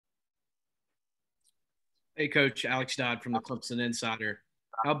Hey, Coach Alex Dodd from the Clemson Insider.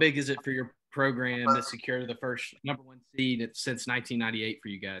 How big is it for your program to secure the first #1 seed since 1998 for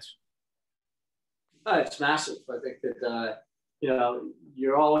you guys? It's massive. I think that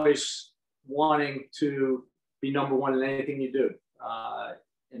you're always wanting to be number one in anything you do,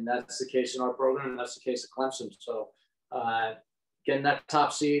 and that's the case in our program, and that's the case at Clemson. So getting that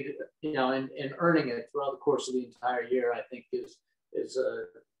top seed, and earning it throughout the course of the entire year, I think is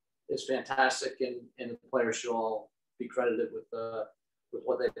fantastic, and the players should all be credited with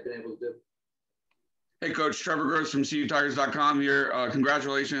what they've been able to do. Hey, Coach, Trevor Gross from CUTigers.com here.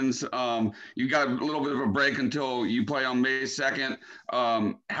 Congratulations. You got a little bit of a break until you play on May 2nd.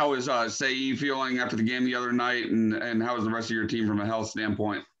 How is Seye feeling after the game the other night, and how is the rest of your team from a health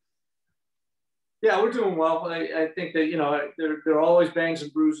standpoint? Yeah, we're doing well. I think that, there are always bangs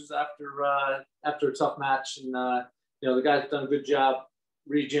and bruises after a tough match. And, the guys have done a good job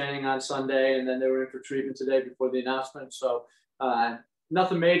regenning on Sunday, and then they were in for treatment today before the announcement. So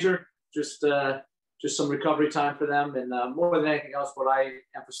nothing major, just some recovery time for them. And more than anything else, what I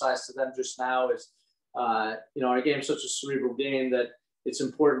emphasized to them just now is, our game is such a cerebral game that it's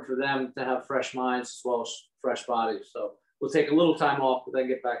important for them to have fresh minds as well as fresh bodies. So we'll take a little time off, but then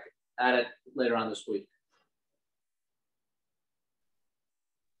get back at it later on this week.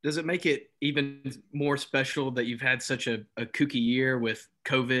 Does it make it even more special that you've had such a kooky year with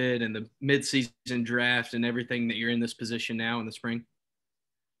COVID and the midseason draft and everything that you're in this position now in the spring?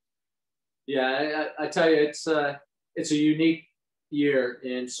 Yeah, I tell you, it's a unique year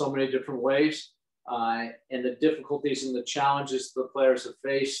in so many different ways, and the difficulties and the challenges the players have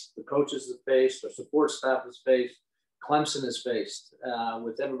faced, the coaches have faced, the support staff has faced, Clemson has faced,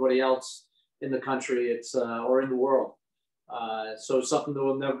 with everybody else in the country, or in the world. So it's something that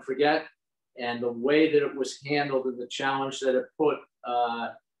we'll never forget, and the way that it was handled and the challenge that it put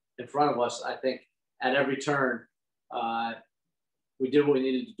in front of us, I think at every turn, we did what we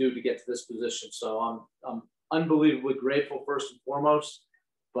needed to do to get to this position. So I'm unbelievably grateful first and foremost,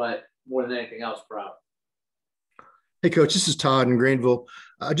 but more than anything else, proud. Hey, Coach, this is Todd in Greenville.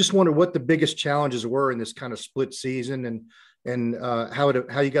 I just wonder what the biggest challenges were in this kind of split season, and how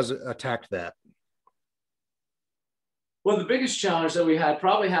you guys attacked that. Well, the biggest challenge that we had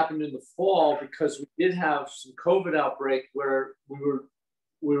probably happened in the fall, because we did have some COVID outbreak where we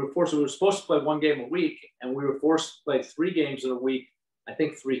were supposed to play one game a week, and we were forced to play 3 games in a week, I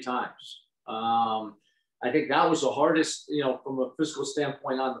think 3 times. I think that was the hardest, from a physical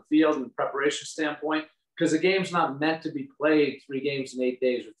standpoint on the field and preparation standpoint, because the game's not meant to be played 3 games in 8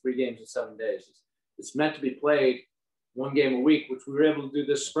 days or 3 games in 7 days. It's meant to be played 1 game a week, which we were able to do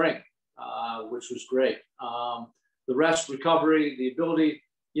this spring, which was great. The rest, recovery, the ability,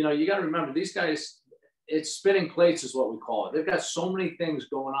 you got to remember, these guys, it's spinning plates is what we call it. They've got so many things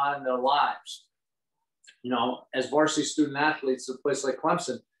going on in their lives, as varsity student athletes at a place like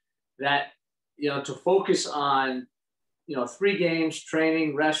Clemson, that, to focus on, 3 games,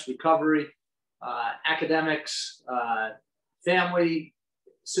 training, rest, recovery, academics, family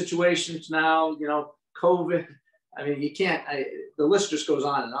situations now, COVID. I mean, you can't, the list just goes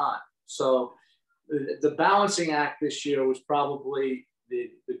on and on. So the balancing act this year was probably the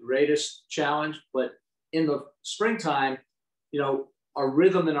greatest challenge, but in the springtime, our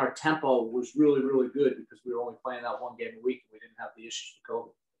rhythm and our tempo was really, really good because we were only playing that 1 game a week and we didn't have the issues with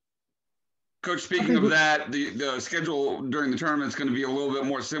COVID. Coach, speaking of that, the schedule during the tournament is going to be a little bit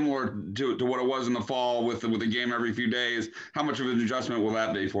more similar to what it was in the fall with a game every few days. How much of an adjustment will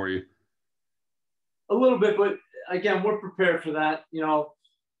that be for you? A little bit, but again, we're prepared for that.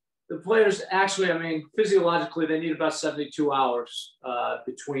 The players actually, physiologically, they need about 72 hours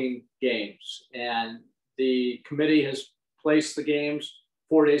between games. And the committee has placed the games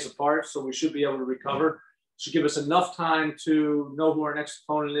 4 days apart, so we should be able to recover. Should give us enough time to know who our next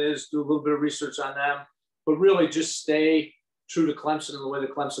opponent is, do a little bit of research on them, but really just stay true to Clemson and the way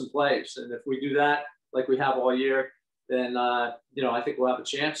that Clemson plays. And if we do that, like we have all year, then, I think we'll have a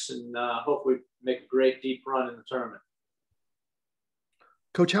chance and hopefully make a great deep run in the tournament.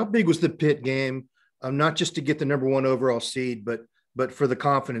 Coach, how big was the Pitt game? Not just to get the #1 overall seed, but for the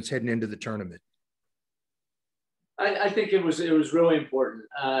confidence heading into the tournament. I think it was really important.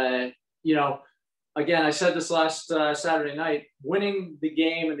 Again, I said this last Saturday night. Winning the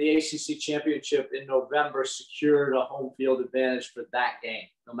game in the ACC championship in November secured a home field advantage for that game,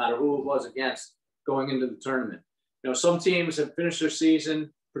 no matter who it was against going into the tournament. Some teams have finished their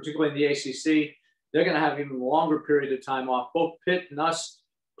season, particularly in the ACC. They're going to have even longer period of time off. Both Pitt and us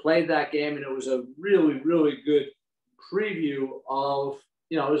played that game, and it was a really, really good preview of,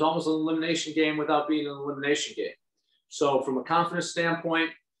 it was almost an elimination game without being an elimination game. So from a confidence standpoint,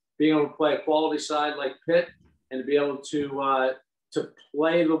 being able to play a quality side like Pitt and to be able to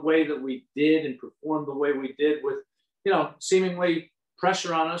play the way that we did and perform the way we did with, seemingly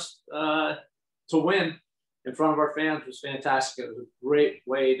pressure on us to win in front of our fans was fantastic. It was a great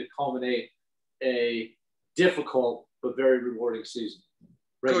way to culminate a difficult but very rewarding season.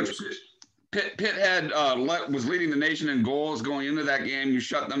 Coach, Pitt had was leading the nation in goals going into that game. You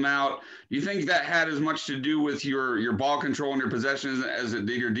shut them out. Do you think that had as much to do with your ball control and your possessions as it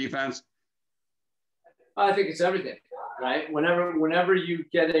did your defense? I think it's everything, right? Whenever you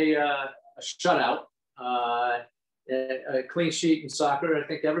get a shutout, a clean sheet in soccer, I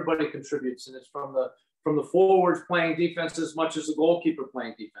think everybody contributes, and it's from the forwards playing defense as much as the goalkeeper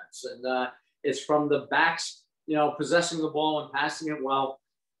playing defense, and it's from the backs, possessing the ball and passing it well,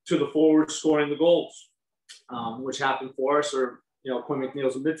 to the forwards scoring the goals, which happened for us, or Quinn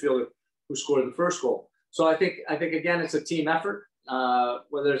McNeill's a midfielder who scored the first goal. So I think again it's a team effort,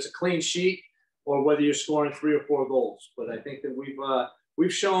 whether it's a clean sheet or whether you're scoring 3 or 4 goals. But I think that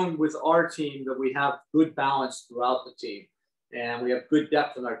we've shown with our team that we have good balance throughout the team, and we have good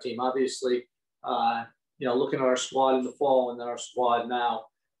depth in our team. Obviously, looking at our squad in the fall and then our squad now,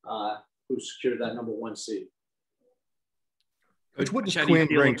 who secured that number 1 seed. Coach, what does Quinn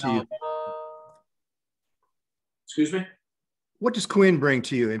bring to you? Excuse me? What does Quinn bring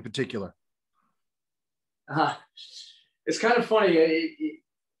to you in particular? It's kind of funny.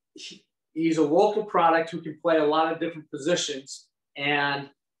 He's a local product who can play a lot of different positions and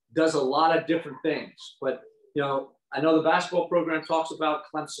does a lot of different things. But, I know the basketball program talks about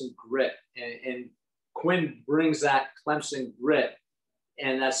Clemson grit, and Quinn brings that Clemson grit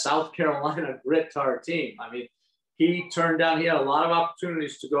and that South Carolina grit to our team. I mean, he had a lot of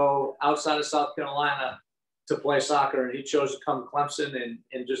opportunities to go outside of South Carolina to play soccer, and he chose to come to Clemson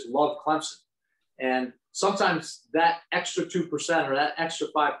and just love Clemson. And sometimes that extra 2% or that extra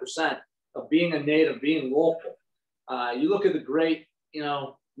 5% of being a native, being local, you look at the great,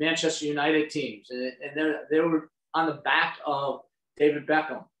 Manchester United teams, and they were on the back of David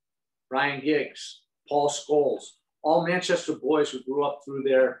Beckham, Ryan Giggs, Paul Scholes, all Manchester boys who grew up through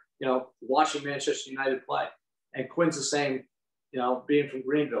their, watching Manchester United play. And Quinn's the same, being from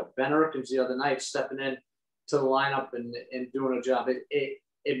Greenville. Ben Erkins the other night stepping in to the lineup and doing a job.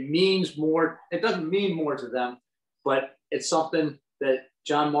 It means more. It doesn't mean more to them, but it's something that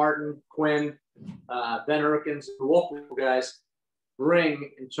John Martin, Quinn, Ben Erkins, the local guys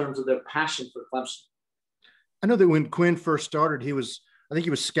bring in terms of their passion for Clemson. I know that when Quinn first started, I think he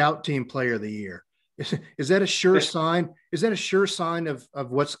was Scout Team Player of the Year. Is that a sure sign? Is that a sure sign of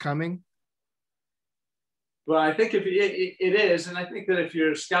what's coming? Well, I think if it is, and I think that if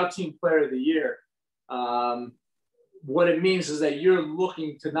you're a Scout Team Player of the Year, what it means is that you're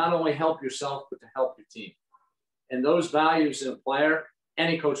looking to not only help yourself, but to help your team. And those values in a player,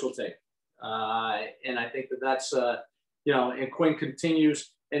 any coach will take. And I think that's, and Quinn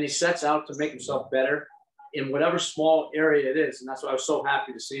continues, and he sets out to make himself better in whatever small area it is. And that's why I was so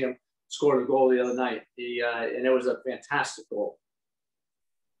happy to see him score the goal the other night. And it was a fantastic goal.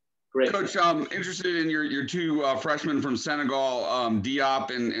 Great. Coach, I'm interested in your 2 freshmen from Senegal,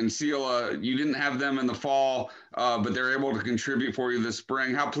 Diop and Sylla. You didn't have them in the fall, but they're able to contribute for you this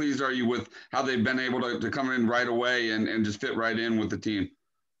spring. How pleased are you with how they've been able to come in right away and just fit right in with the team?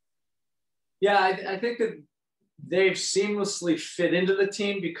 Yeah, I think that they've seamlessly fit into the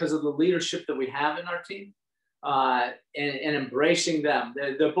team because of the leadership that we have in our team, and embracing them.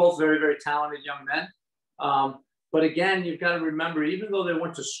 They're both very, very talented young men. But again, you've got to remember, even though they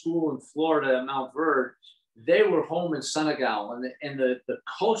went to school in Florida at Mount Verde, they were home in Senegal, and the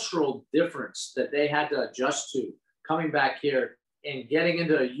cultural difference that they had to adjust to coming back here and getting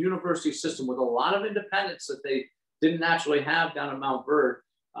into a university system with a lot of independence that they didn't naturally have down at Mount Verde.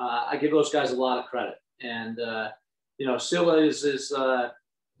 I give those guys a lot of credit. And, Sylla is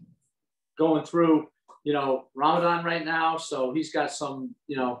going through, Ramadan right now. So he's got some,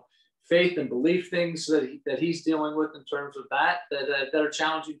 faith and belief things that he's dealing with in terms of that are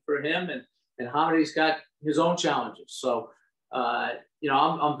challenging for him. And Hamady's got his own challenges. So,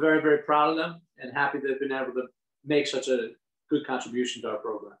 I'm very, very proud of them and happy they've been able to make such a good contribution to our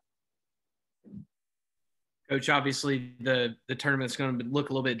program. Coach, obviously the tournament's going to look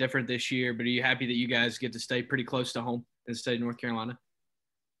a little bit different this year, but are you happy that you guys get to stay pretty close to home in the state of North Carolina?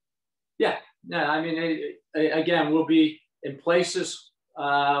 Yeah. I mean, again, we'll be in places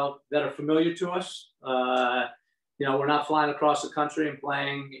that are familiar to us. We're not flying across the country and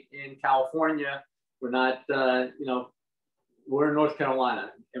playing in California. We're not, we're in North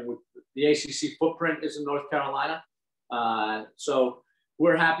Carolina, and the ACC footprint is in North Carolina. So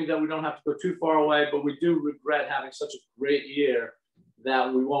we're happy that we don't have to go too far away, but we do regret having such a great year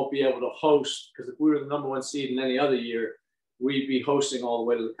that we won't be able to host, because if we were the number 1 seed in any other year, we'd be hosting all the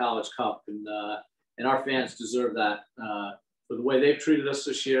way to the College Cup. And our fans deserve that for the way they've treated us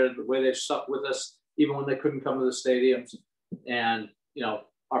this year, the way they've stuck with us, even when they couldn't come to the stadiums. And, you know,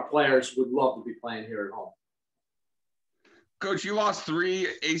 our players would love to be playing here at home. Coach, you lost 3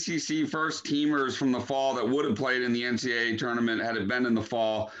 ACC first teamers from the fall that would have played in the NCAA tournament had it been in the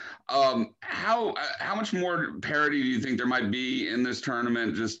fall. How much more parity do you think there might be in this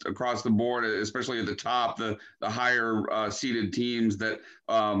tournament just across the board, especially at the top, the higher seeded teams that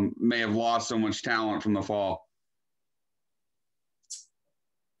may have lost so much talent from the fall?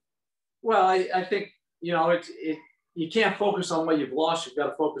 Well, I think, you know, you can't focus on what you've lost. You've got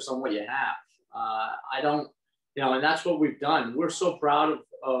to focus on what you have. You know, and that's what we've done. We're so proud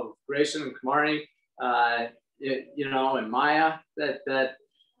of Grayson and Kamari, you know, and Maya that,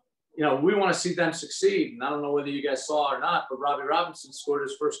 you know, we want to see them succeed. And I don't know whether you guys saw or not, but Robbie Robinson scored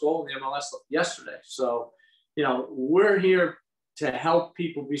his first goal in the MLS yesterday. So, you know, we're here to help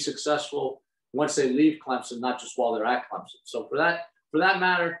people be successful once they leave Clemson, not just while they're at Clemson. So for that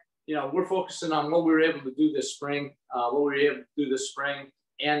matter, you know, we're focusing on what we were able to do this spring. What we were able to do this spring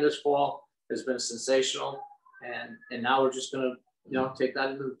and this fall has been sensational. And now we're just going to, you know, take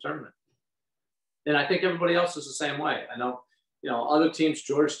that into the tournament. And I think everybody else is the same way. I know, you know, other teams,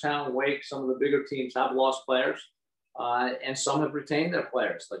 Georgetown, Wake, some of the bigger teams have lost players, and some have retained their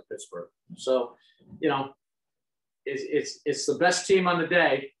players, like Pittsburgh. So, you know, it's the best team on the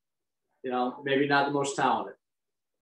day, you know, maybe not the most talented.